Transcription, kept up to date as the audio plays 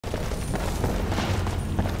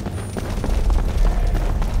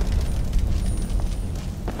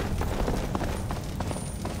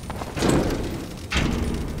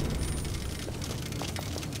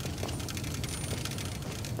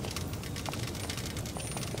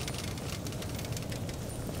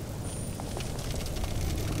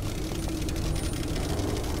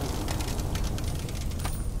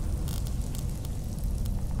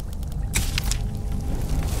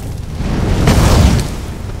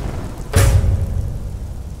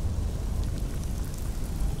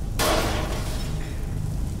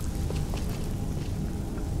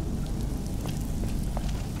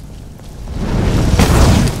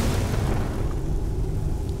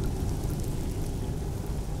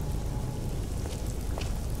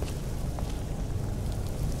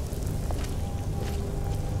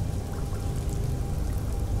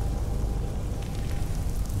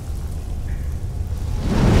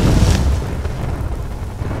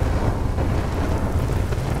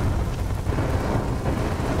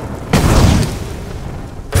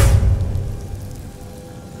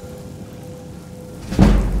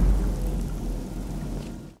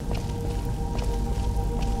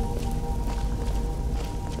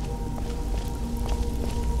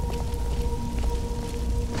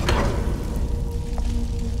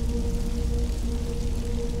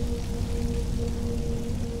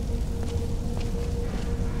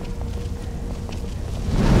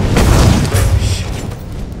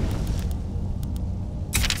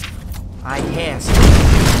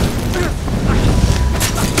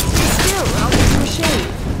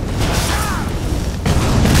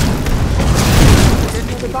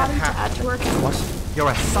What? You're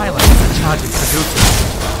a silent and charging seducer.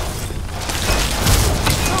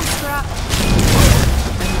 Oh, crap.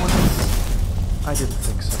 Anyone else? I didn't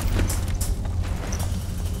think so.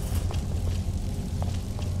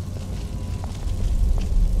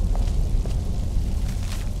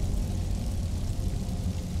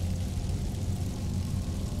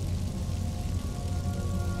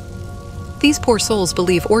 These poor souls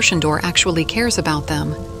believe Orshendor actually cares about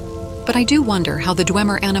them, but I do wonder how the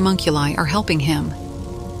Dwemer Animunculi are helping him.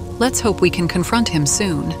 Let's hope we can confront him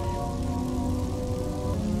soon.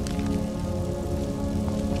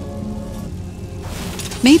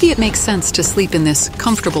 Maybe it makes sense to sleep in this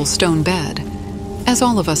comfortable stone bed, as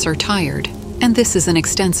all of us are tired, and this is an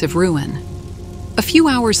extensive ruin. A few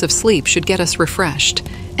hours of sleep should get us refreshed,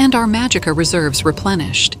 and our magicka reserves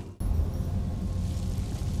replenished.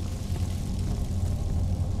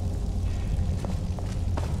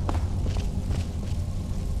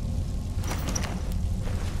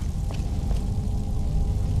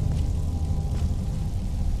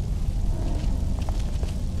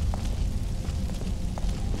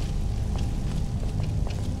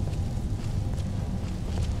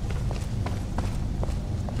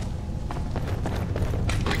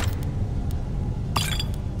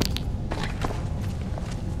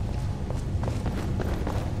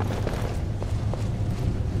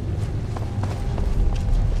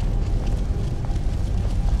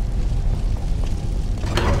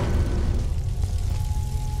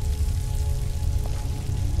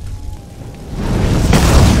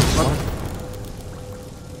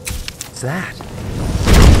 That?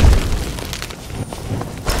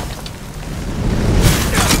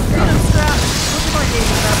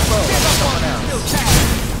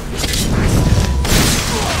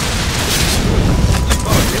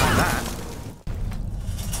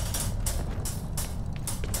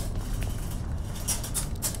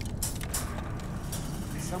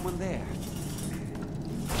 Someone there.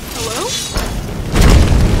 Hello?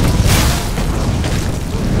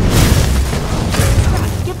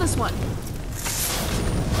 Get this one.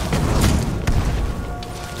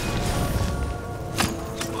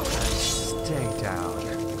 Stay down.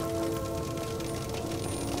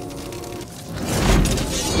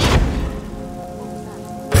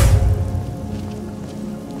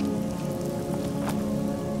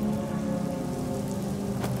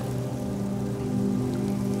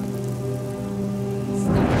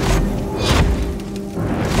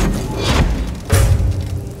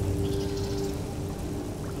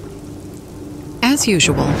 As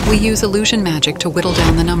usual, we use illusion magic to whittle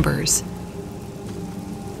down the numbers.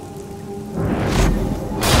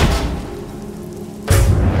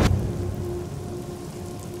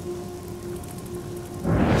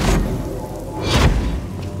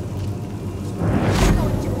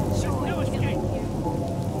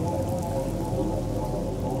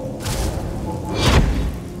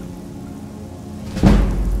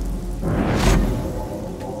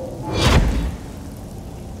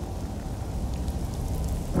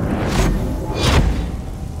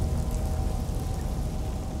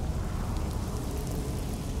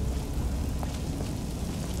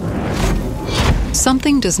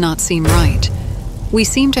 Something does not seem right. We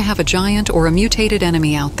seem to have a giant or a mutated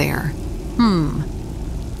enemy out there.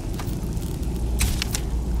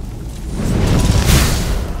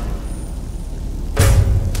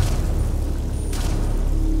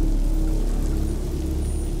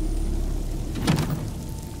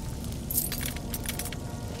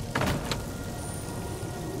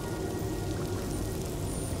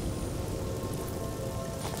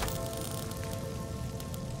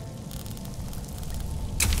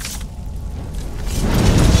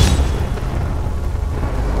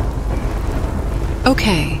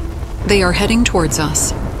 Okay, they are heading towards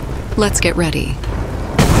us. Let's get ready.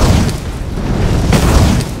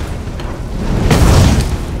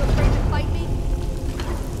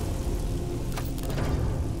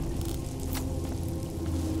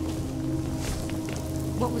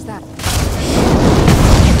 What was that?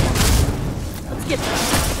 Let's get them.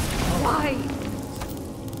 Why?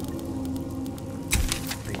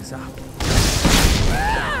 Things up.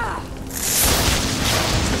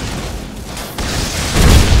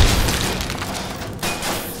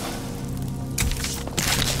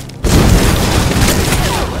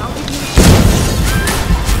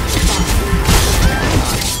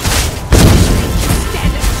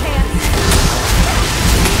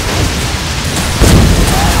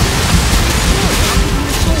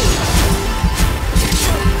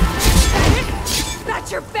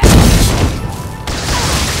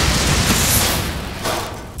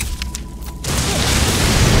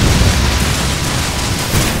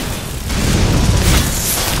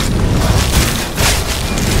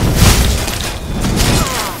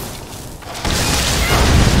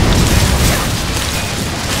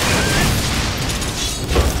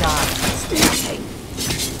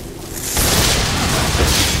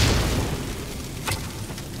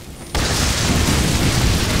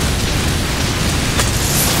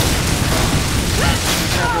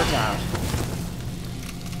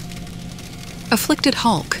 Afflicted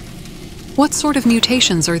Hulk. What sort of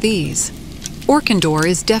mutations are these? Orkandor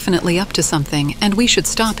is definitely up to something, and we should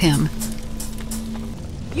stop him.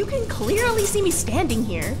 You can clearly see me standing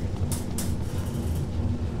here.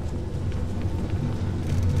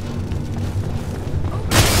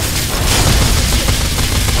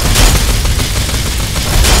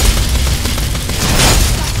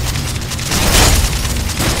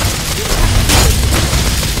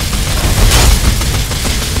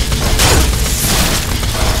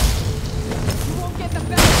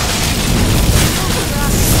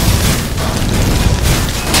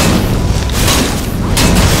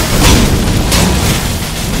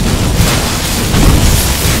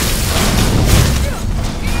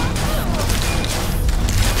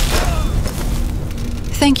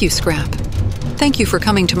 Thank you, Scrap. Thank you for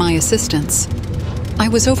coming to my assistance. I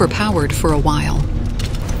was overpowered for a while.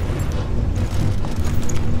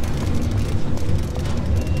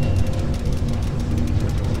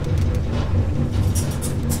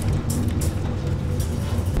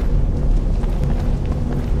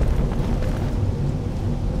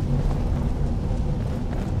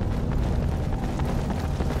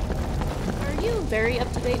 Are you very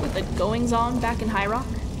up to date with the goings-on back in High Rock?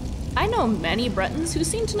 I know many Bretons who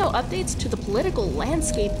seem to know updates to the political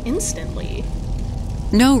landscape instantly.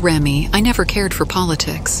 No, Remy, I never cared for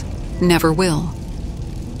politics. Never will.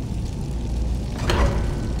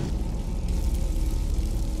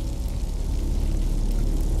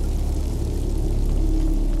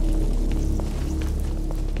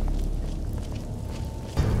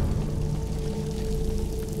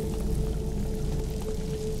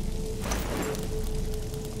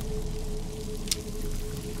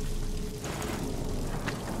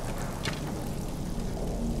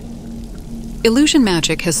 Illusion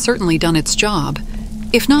magic has certainly done its job.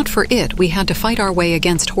 If not for it, we had to fight our way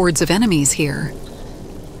against hordes of enemies here.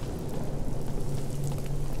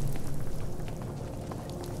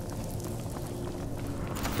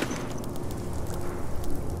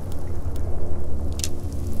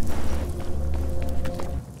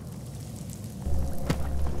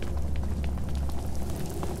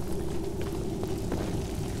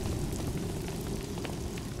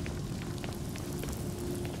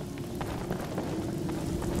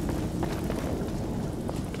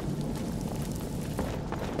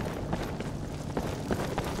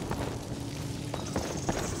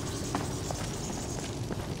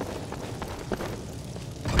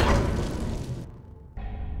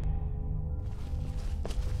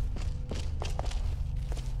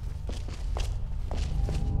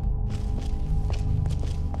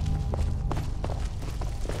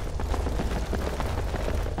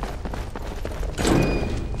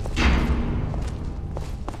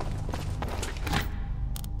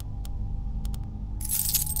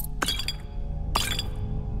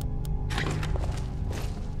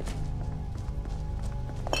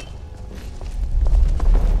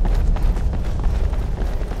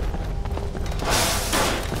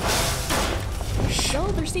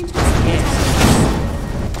 There seems to be some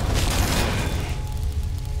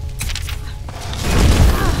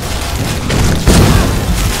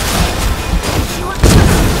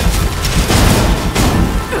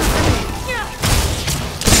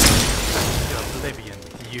Oblivion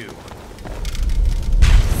with you.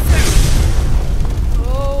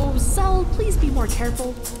 Oh, Zell, please be more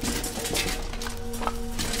careful.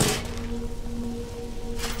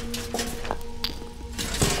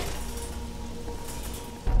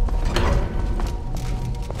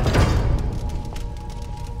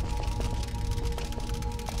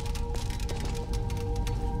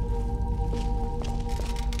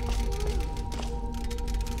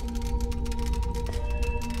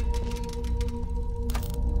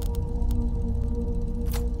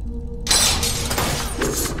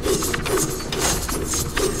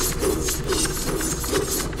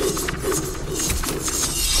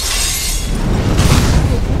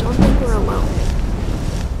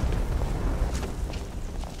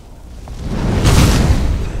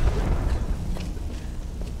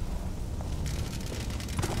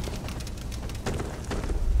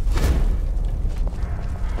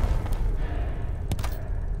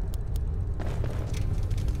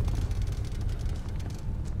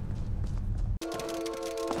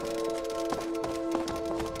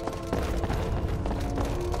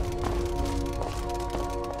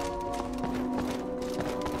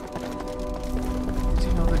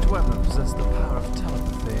 Possessed the power of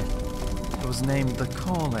telepathy. It was named the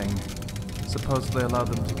Calling. Supposedly allowed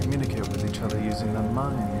them to communicate with each other using their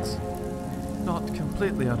minds. Not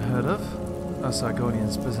completely unheard of. Us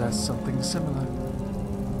Argonians possess something similar.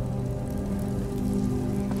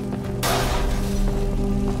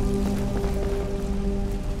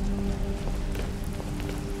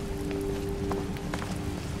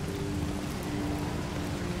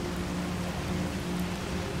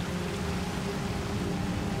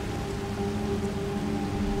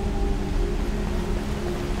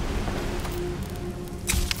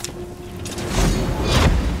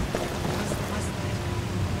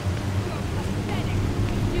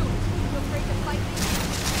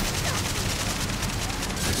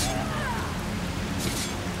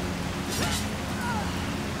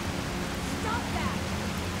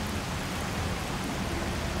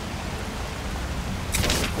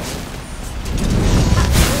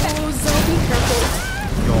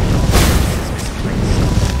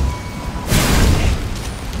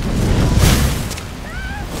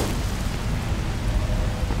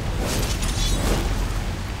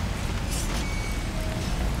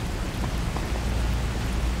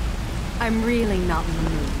 I'm really not in the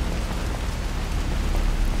mood.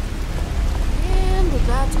 And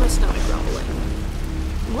that's my stomach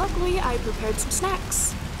rumbling. Luckily, I prepared some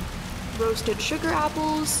snacks. Roasted sugar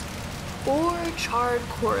apples, or charred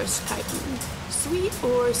chorus chitin. Sweet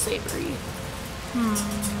or savory?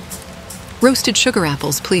 Roasted sugar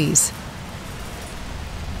apples, please.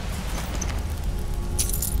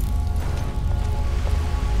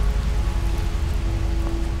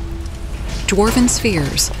 Dwarven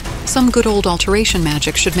spheres. Some good old alteration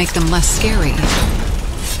magic should make them less scary.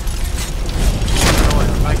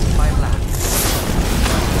 Right in my lap.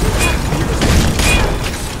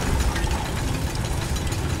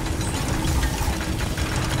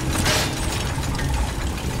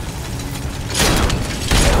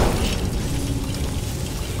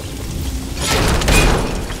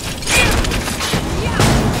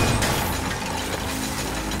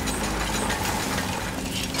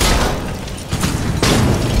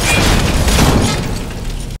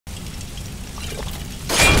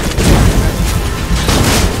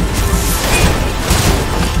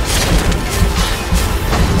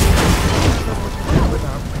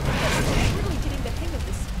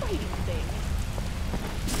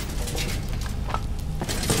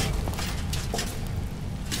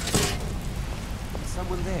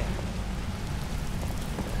 Someone there.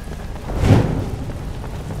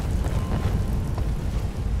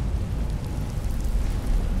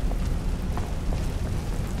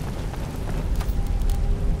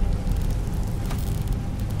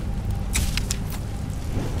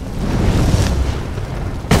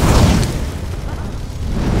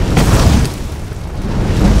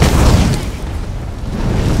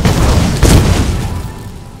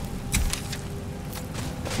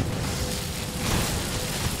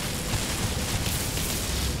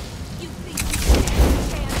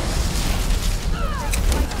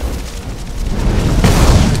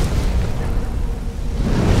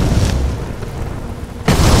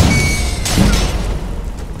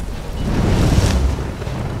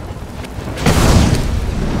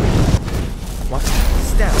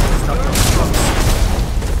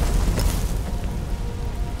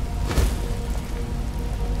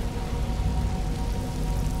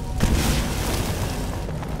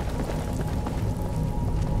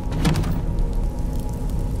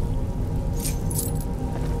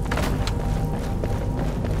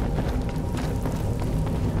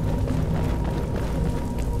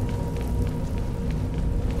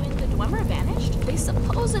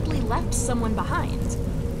 Supposedly left someone behind.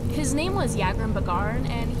 His name was Yagrim Bagarn,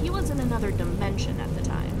 and he was in another dimension at the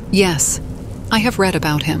time. Yes, I have read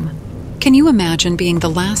about him. Can you imagine being the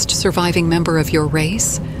last surviving member of your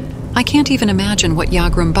race? I can't even imagine what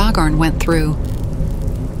Yagrim Bagarn went through.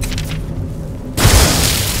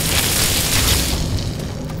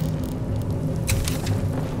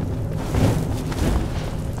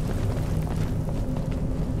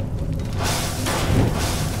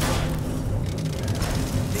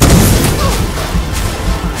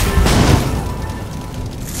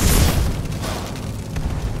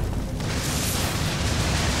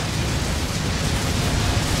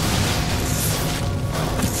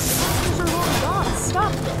 For Lord God,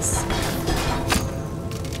 stop this!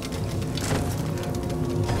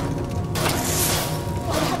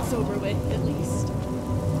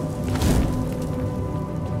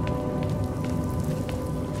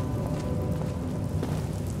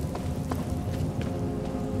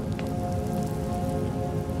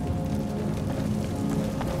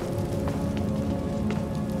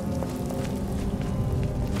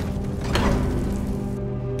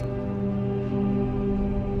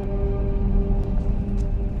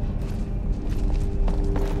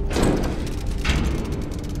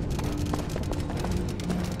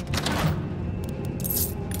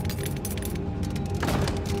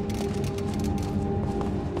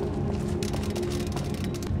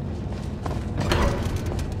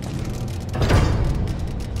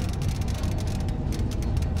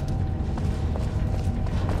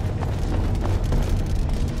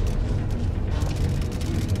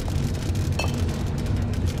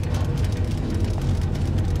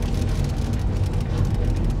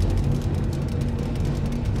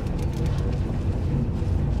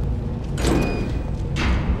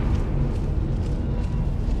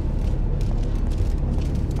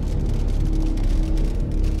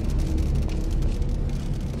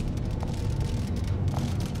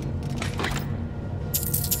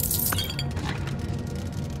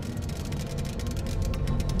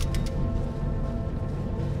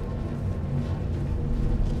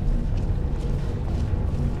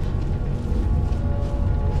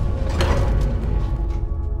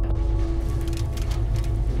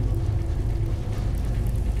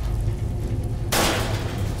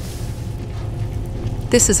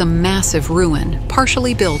 This is a massive ruin,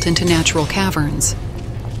 partially built into natural caverns.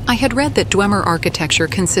 I had read that Dwemer architecture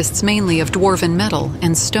consists mainly of dwarven metal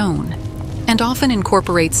and stone, and often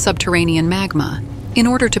incorporates subterranean magma in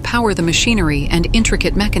order to power the machinery and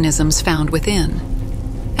intricate mechanisms found within.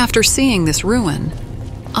 After seeing this ruin,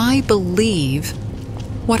 I believe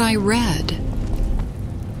what I read.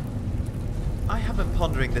 I have been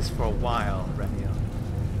pondering this for a while, Remio.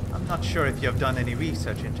 I'm not sure if you have done any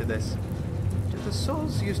research into this. Do the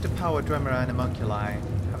souls used to power Dwemer animunculi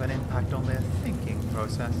have an impact on their thinking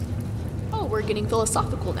process? Oh, we're getting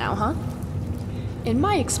philosophical now, huh? In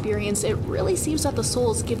my experience, it really seems that the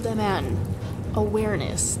souls give them an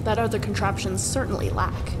awareness that other contraptions certainly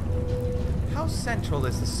lack. How central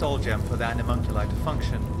is the soul gem for the animunculi to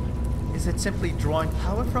function? Is it simply drawing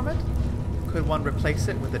power from it? Could one replace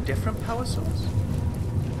it with a different power source?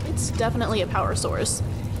 It's definitely a power source,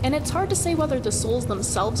 and it's hard to say whether the souls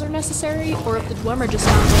themselves are necessary or if the Dwemer just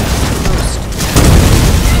found them the most.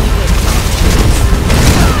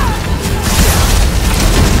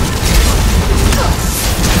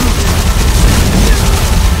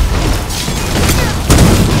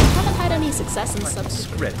 Success in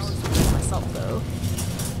subsequent myself, though.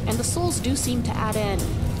 And the souls do seem to add in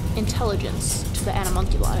intelligence to the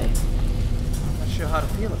animunculi. I'm not sure how to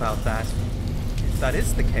feel about that. If that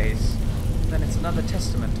is the case, then it's another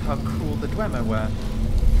testament to how cruel the Dwemer were,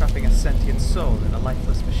 trapping a sentient soul in a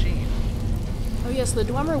lifeless machine. Oh yes, the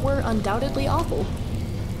Dwemer were undoubtedly awful,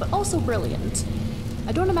 but also brilliant.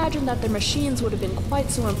 I don't imagine that their machines would have been quite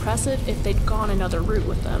so impressive if they'd gone another route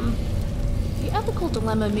with them. The ethical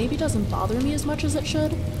dilemma maybe doesn't bother me as much as it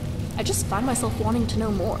should. I just find myself wanting to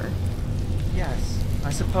know more. Yes,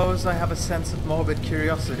 I suppose I have a sense of morbid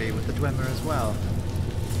curiosity with the Dwemer as well.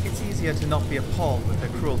 It's easier to not be appalled with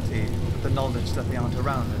their cruelty, with the knowledge that they aren't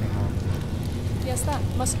around anymore. Yes, that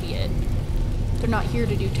must be it. They're not here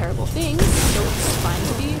to do terrible things, so it's fine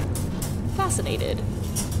to be fascinated.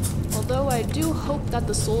 Although I do hope that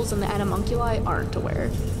the souls in the animunculi aren't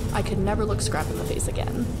aware. I could never look Scrap in the face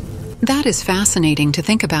again. That is fascinating to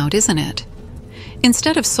think about, isn't it?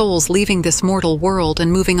 Instead of souls leaving this mortal world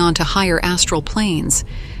and moving on to higher astral planes,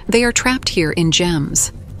 they are trapped here in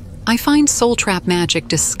gems. I find soul trap magic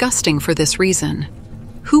disgusting for this reason.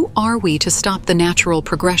 Who are we to stop the natural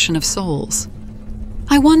progression of souls?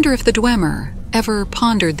 I wonder if the Dwemer ever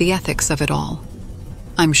pondered the ethics of it all.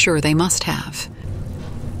 I'm sure they must have.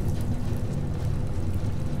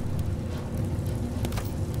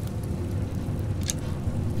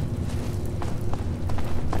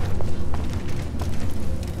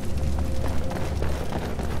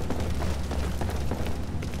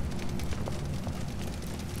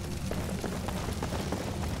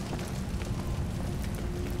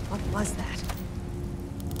 What was that?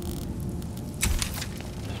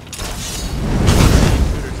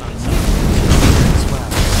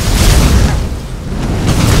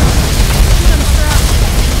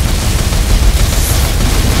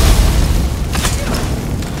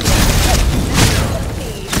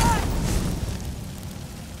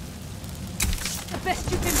 The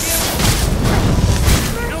best you can do.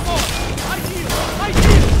 No more. I heal.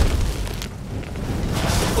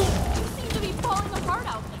 You seem to be falling apart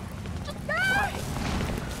out there. Just die!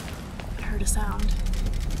 I heard a sound.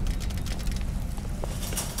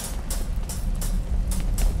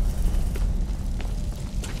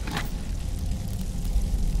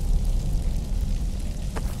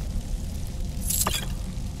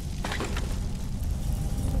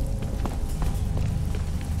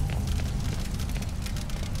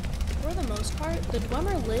 For the most part, the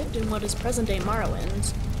Dwemer lived in what is present-day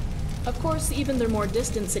Morrowind. Of course, even their more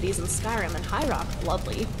distant cities in Skyrim and High Rock are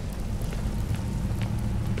lovely.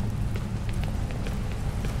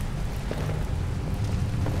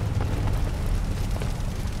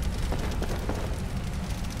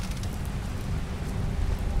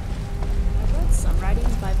 I've read some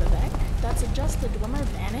writings by Vivek that suggest the Dwemer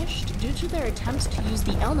vanished due to their attempts to use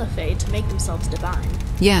the Elnafey to make themselves divine.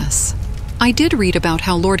 Yes, I did read about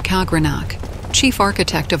how Lord Kagrenak, chief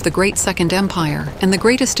architect of the Great Second Empire and the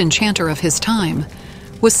greatest enchanter of his time,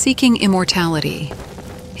 was seeking immortality.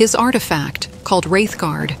 His artifact, called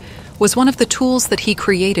Wraithguard, was one of the tools that he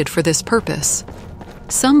created for this purpose.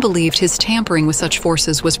 Some believed his tampering with such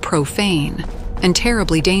forces was profane and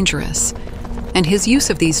terribly dangerous, and his use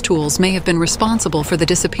of these tools may have been responsible for the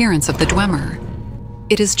disappearance of the Dwemer.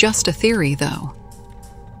 It is just a theory, though.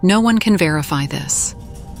 No one can verify this.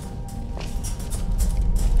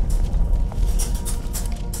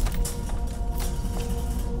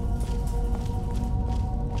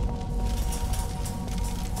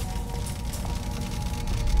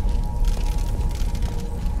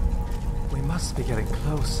 We must be getting close.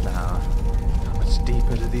 close now. How much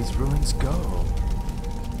deeper do these ruins go?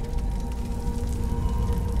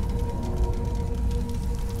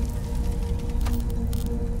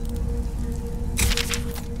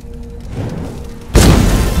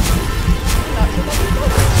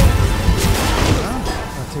 Well,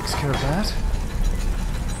 that takes care of that.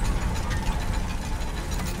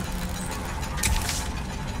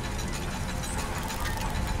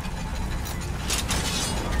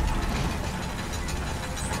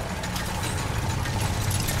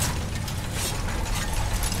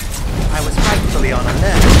 I was rightfully on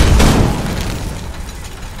alert.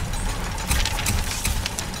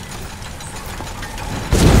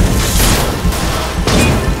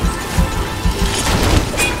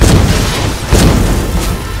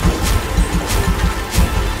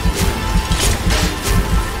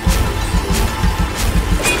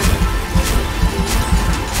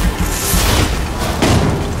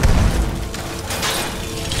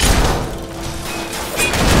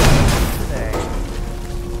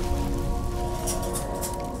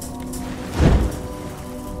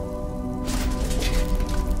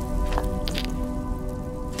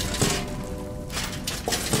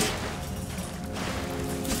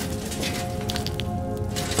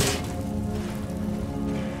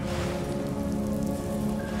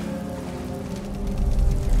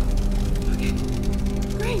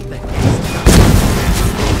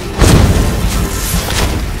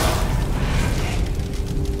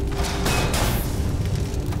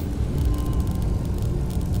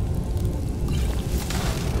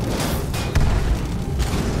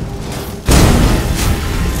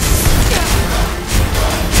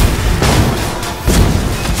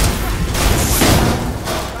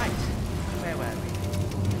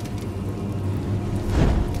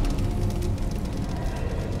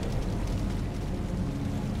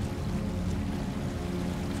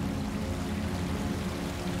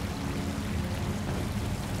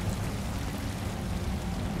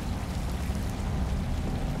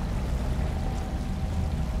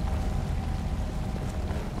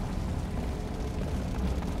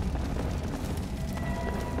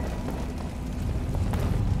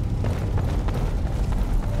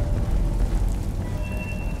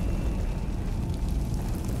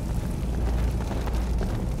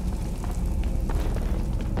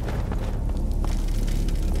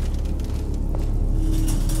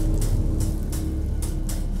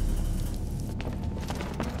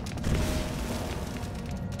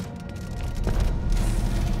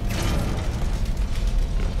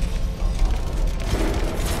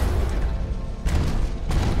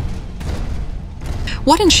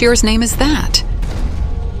 What in Sheer's name is that?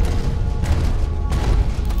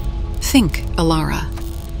 Think, Elara'a.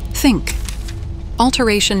 Think.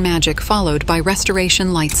 Alteration magic followed by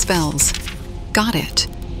restoration light spells. Got it.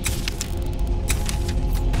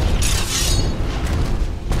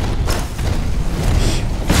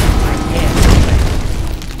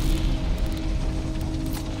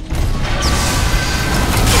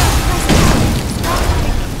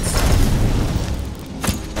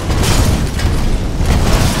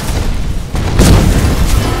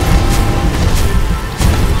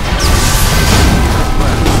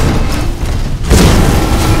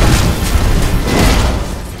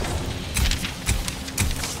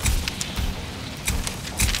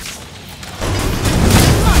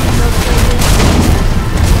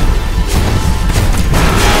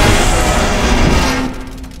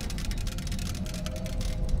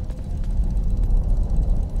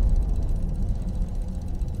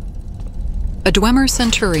 A Dwemer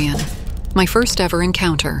Centurion, my first ever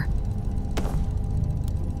encounter.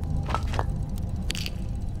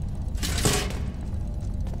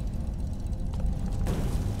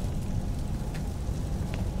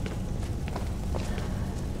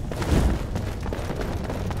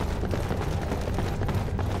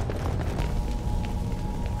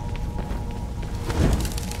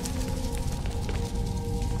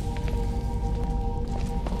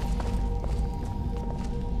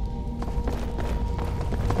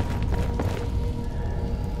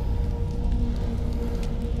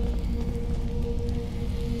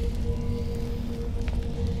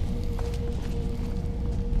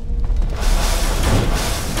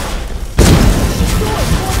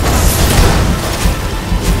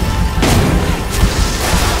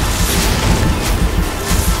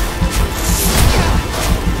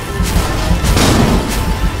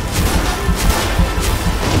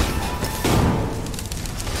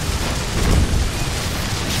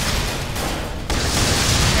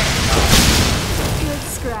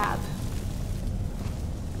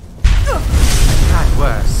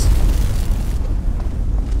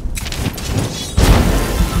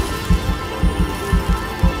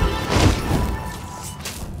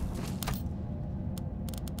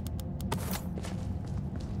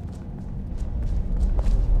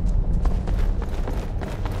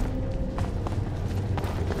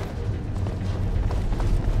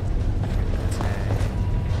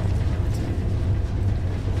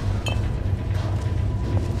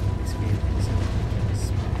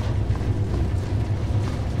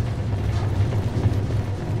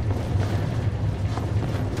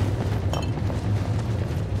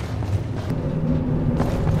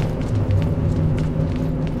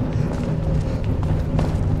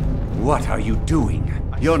 you doing?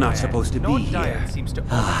 You're not swear, supposed to no be diet here. seems to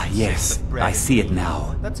Ah, overstate yes. the bread I and see it meat.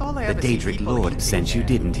 now. That's all I The ever see Daedric people Lord eating sent you, there.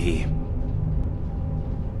 didn't he?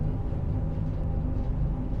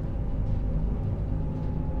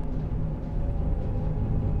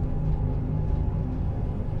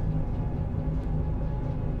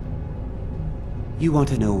 You want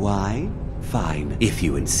to know why? Fine, if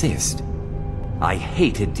you insist. I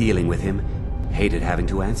hated dealing with him. Hated having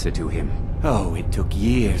to answer to him. Oh, it took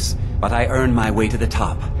years, but I earned my way to the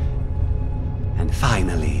top. And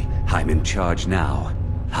finally, I'm in charge now.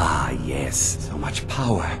 Ah, yes, so much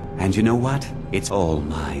power. And you know what? It's all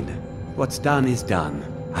mine. What's done is done.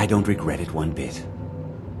 I don't regret it one bit.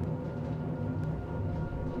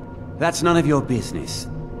 That's none of your business.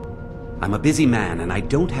 I'm a busy man, and I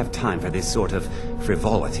don't have time for this sort of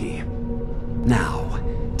frivolity. Now,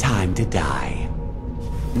 time to die.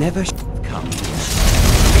 Never come here.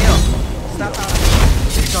 Neil, stop out.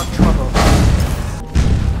 We've got trouble.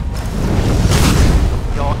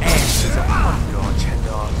 Your end is upon your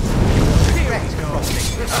Chendor. You will regret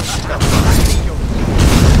crossing.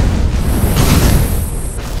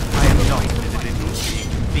 I am not an individual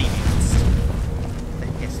being convenienced. The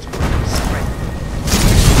history of strength.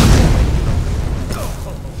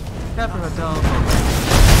 Never a dull moment.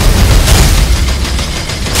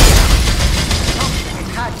 It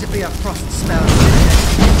had to be a frost spell, didn't it?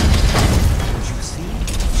 Don't you see?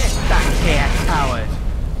 Get back here, coward!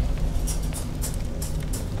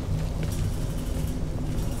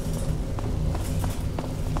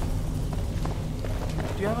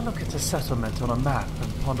 Do you ever look at a settlement on a map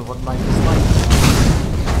and ponder what life is like?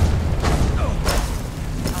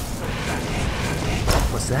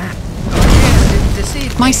 What was that? Oh, yes, it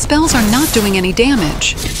deceived My me. spells are not doing any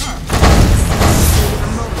damage.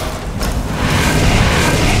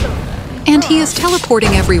 And he is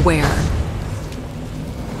teleporting everywhere.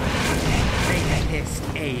 May the hist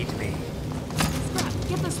aid me. Scrap,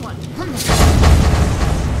 get this one.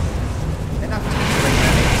 Enough tinkering,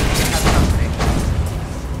 Remy. We have company.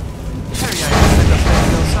 Peryite ended up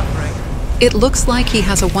feel suffering. It looks like he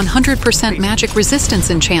has a 100% magic resistance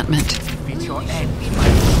enchantment. Meet your end, my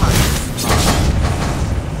time.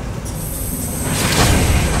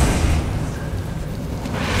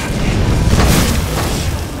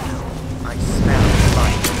 I smell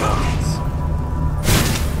light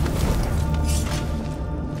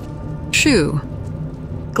words. Shoo.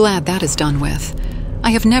 Glad that is done with.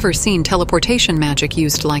 I have never seen teleportation magic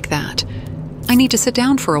used like that. I need to sit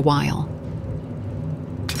down for a while.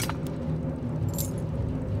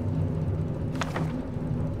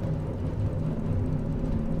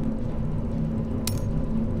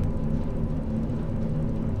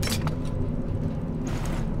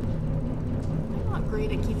 I'm not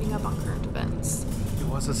great at keeping up on current events. He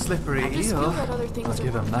was a slippery I just eel. feel that other things I'll are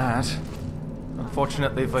give him working. that.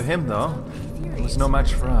 Unfortunately for him, though, it was Theories. no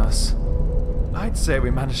match for us. I'd say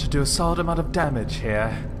we managed to do a solid amount of damage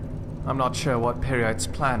here. I'm not sure what Peryite's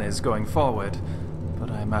plan is going forward, but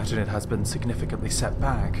I imagine it has been significantly set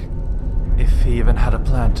back. If he even had a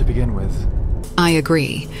plan to begin with. I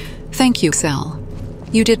agree. Thank you, Cell.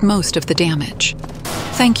 You did most of the damage.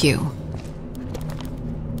 Thank you.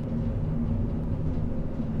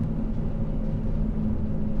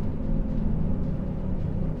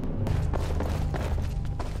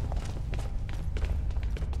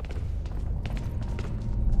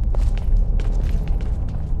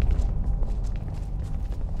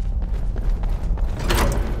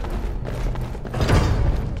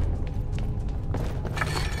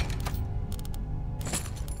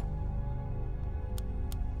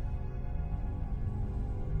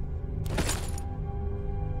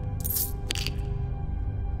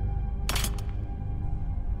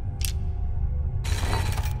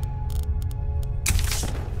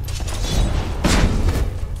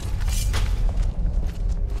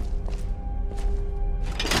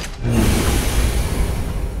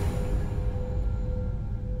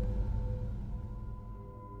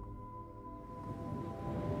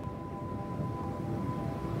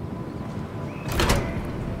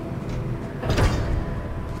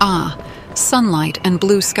 Ah, sunlight and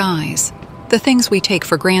blue skies. The things we take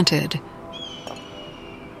for granted.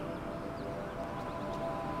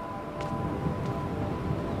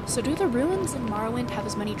 So do the ruins in Morrowind have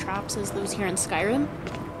as many traps as those here in Skyrim?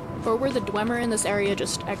 Or were the Dwemer in this area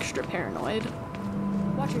just extra paranoid?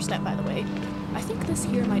 Watch your step, by the way. I think this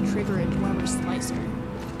here might trigger a Dwemer slicer.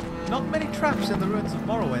 Not many traps in the ruins of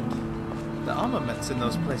Morrowind. The armaments in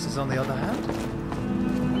those places, on the other hand.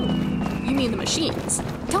 You mean the machines?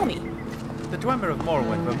 Tell me. The Dwemer of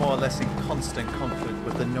Morrowind were more or less in constant conflict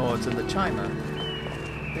with the Nords and the China.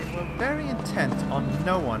 They were very intent on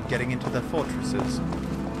no one getting into their fortresses.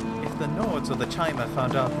 If the Nords or the Chimer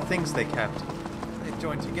found out the things they kept, they'd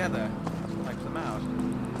join together and wipe them out.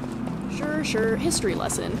 Sure, history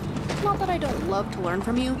lesson. Not that I don't love to learn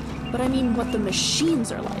from you, but I mean what the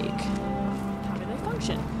machines are like. How do they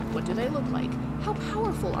function? What do they look like? How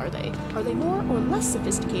powerful are they? Are they more or less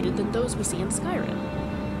sophisticated than those we see in Skyrim?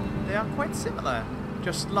 They are quite similar,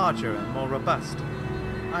 just larger and more robust.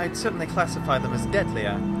 I'd certainly classify them as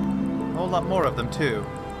deadlier. A whole lot more of them, too.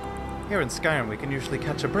 Here in Skyrim, we can usually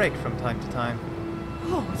catch a break from time to time.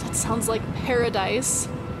 Oh, that sounds like paradise.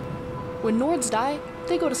 When Nords die,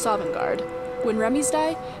 they go to Sovngarde. When Remys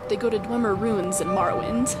die, they go to Dwemer Ruins in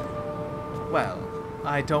Morrowind. Well,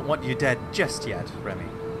 I don't want you dead just yet, Remy.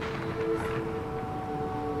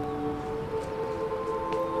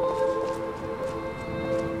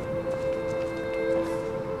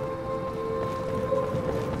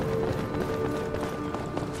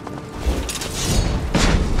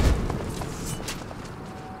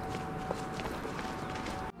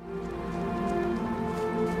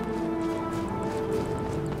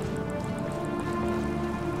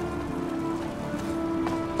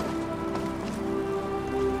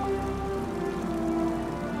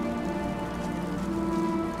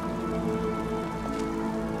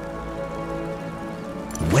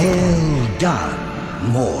 Well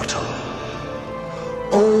done, mortal.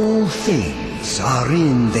 All things are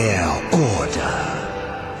in their order,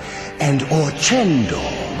 and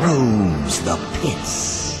Orchendor roams the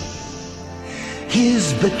pits.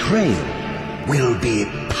 His betrayal will be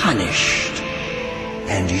punished,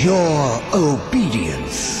 and your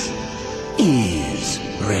obedience is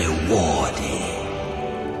rewarded.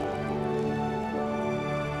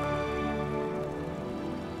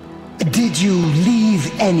 Did you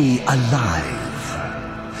leave any alive?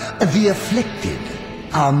 The afflicted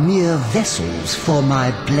are mere vessels for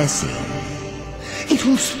my blessing. It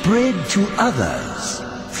will spread to others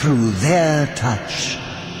through their touch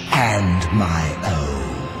and my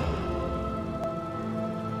own.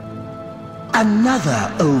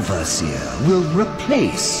 Another overseer will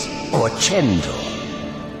replace Orchendor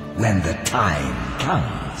when the time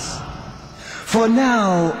comes. For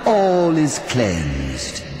now, all is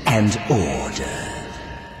cleansed and ordered.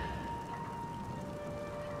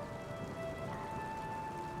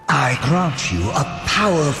 I grant you a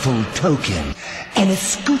powerful token, an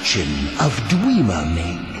escutcheon of Dwemer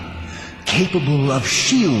make, capable of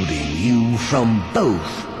shielding you from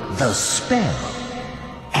both the spell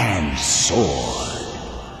and sword.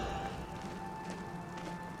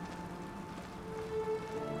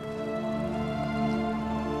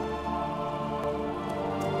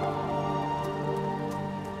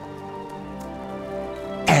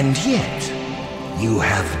 And yet, you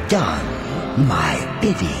have done my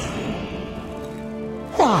bidding.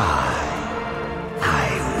 Why, I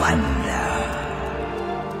wonder.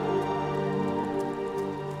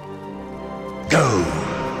 Go,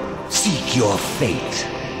 seek your fate.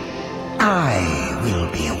 I will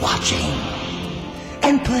be watching.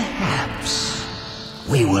 And perhaps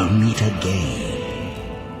we will meet again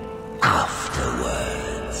afterwards.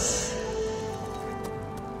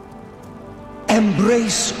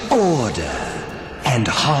 Embrace order and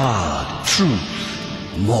hard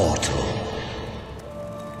truth, mortal.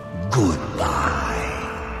 Goodbye.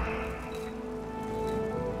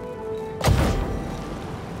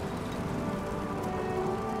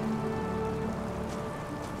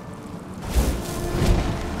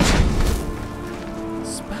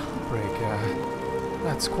 Spellbreaker.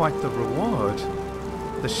 That's quite the reward.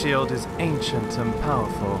 The shield is ancient and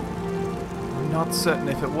powerful. I'm not certain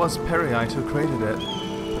if it was Peryite who created it,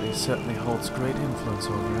 but he certainly holds great influence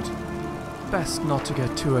over it. Best not to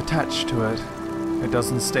get too attached to it. It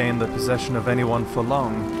doesn't stay in the possession of anyone for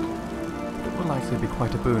long, but it will likely be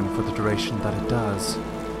quite a boon for the duration that it does.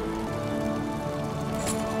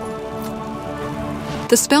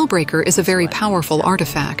 The Spellbreaker is a very powerful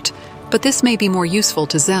artifact, but this may be more useful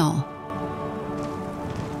to Zell.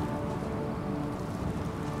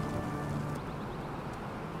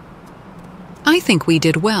 I think we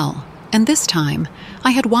did well, and this time,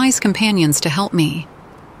 I had wise companions to help me.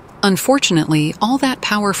 Unfortunately, all that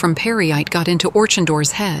power from Peryite got into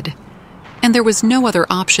Orchendor's head, and there was no other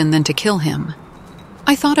option than to kill him.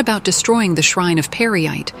 I thought about destroying the Shrine of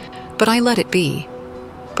Peryite, but I let it be.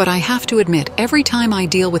 But I have to admit, every time I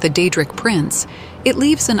deal with a Daedric prince, it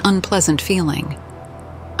leaves an unpleasant feeling.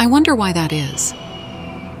 I wonder why that is.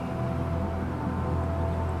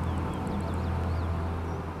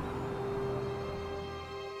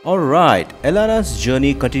 Alright, Elara'a's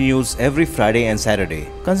journey continues every Friday and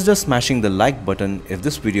Saturday. Consider smashing the like button if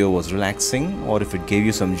this video was relaxing or if it gave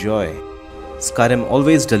you some joy. Skyrim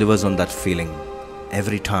always delivers on that feeling,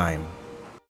 every time.